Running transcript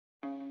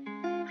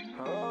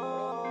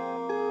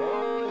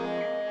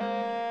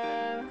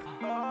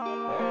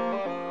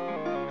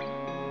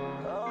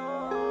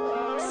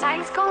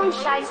He's going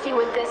shiesty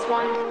with this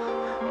one.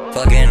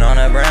 Fucking on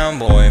a brown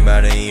boy,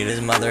 about to eat his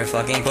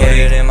motherfucking cake. Put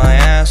it in my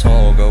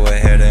asshole, go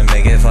ahead and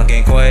make it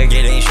fucking quick.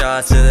 Getting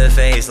shots to the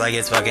face like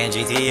it's fucking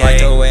GTA.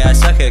 Like the way I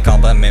suck it,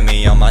 compliment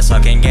me on my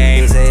sucking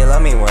game. He say he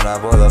love me when I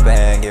boil up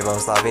and give him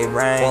sloppy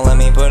brain. Won't let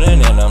me put it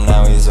in him,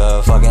 now he's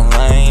a fucking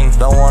lame.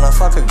 Don't wanna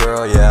fuck a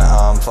girl, yeah,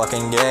 I'm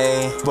fucking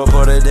gay. But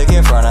put a dick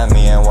in front of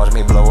me and watch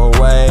me blow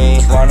away.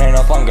 Running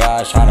up on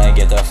guys, trying to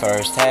get the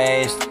first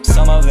taste.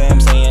 Some of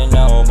them saying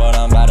no, but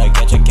I'm about to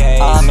catch a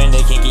case. I'm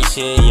into kinky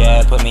shit,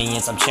 yeah, put me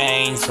in some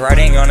chains.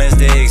 Riding on his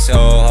dick so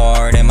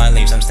hard, it might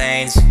leave some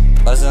stains.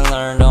 Lesson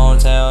learned, don't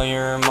tell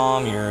your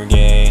mom you're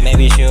gay.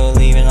 Maybe she'll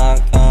leave and I'll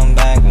come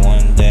back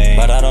one day.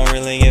 But I don't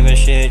really give a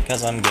shit,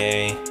 cause I'm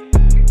gay.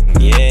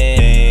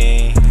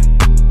 Yay.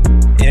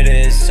 It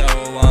is so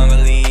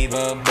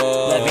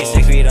unbelievable. Left me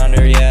 6 feet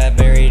under, yeah,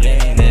 buried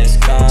in this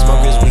cum.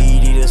 Smoke his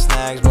weed, eat his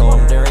snacks, blow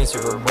him during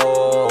Super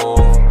Bowl.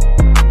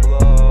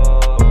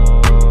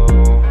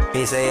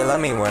 He say he love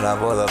me when I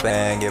pull up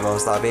and give him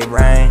sloppy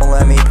brain. Don't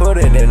let me put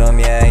it in him,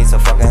 yeah, he's a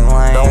fucking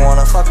lame. Don't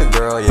wanna fuck a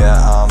girl, yeah,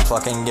 I'm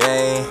fucking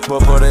gay.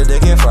 But put a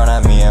dick in front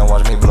of me and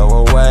watch me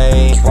blow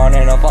away.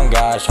 Running up on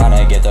guys, trying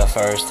to get the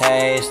first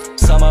taste.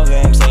 Some of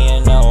them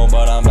saying no,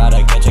 but I'm about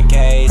to catch a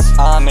case.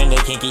 I'm into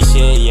kinky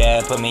shit,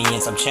 yeah, put me in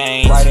some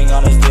chains. Riding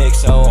on his dick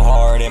so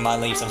hard, it might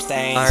leave some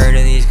stains. I heard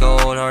of these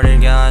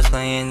cold-hearted guys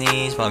playing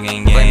these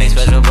fucking games. Claim they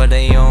special, but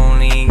they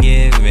only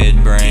give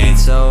it brain.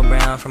 So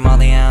brown from all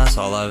the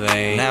asshole I've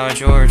ate. Now it's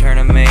your turn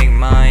to make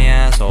my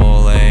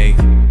asshole ache.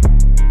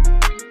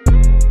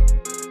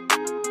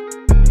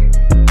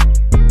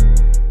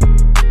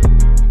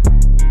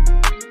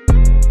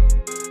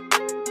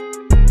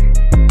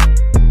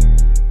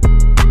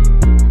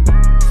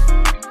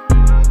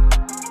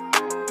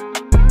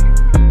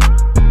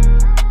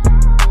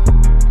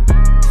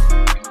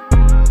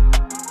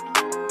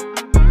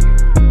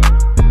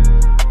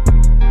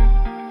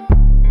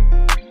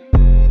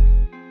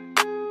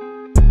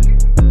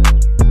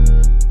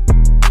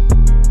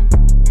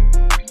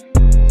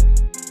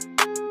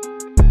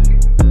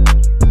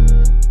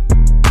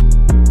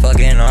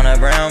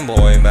 Brown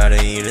boy, about to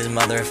eat his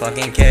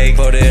motherfucking cake.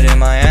 Put it in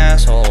my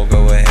asshole,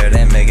 go ahead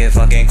and make it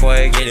fucking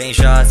quick. Getting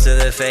shots to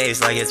the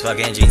face like it's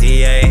fucking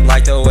GTA.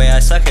 Like the way I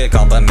suck it,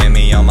 compliment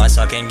me on my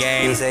sucking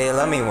game. He say he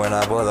love me when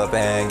I pull up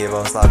and give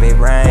him sloppy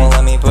brain. Won't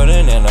let me put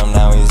it in him,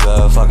 now he's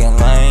a fucking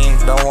lame.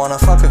 Don't wanna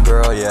fuck a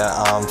girl, yeah,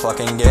 I'm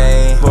fucking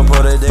gay. But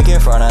put a dick in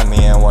front of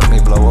me and watch me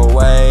blow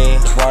away.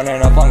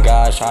 Running up on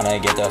guys, trying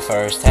to get the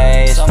first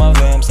taste. Some of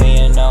them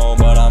saying no,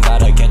 but I'm about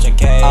to catch a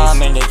case.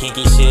 I'm into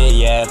kinky shit,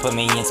 yeah, put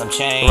me in some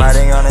chains.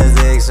 Riding on his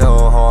dick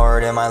so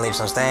hard, it might leave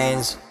some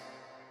stains.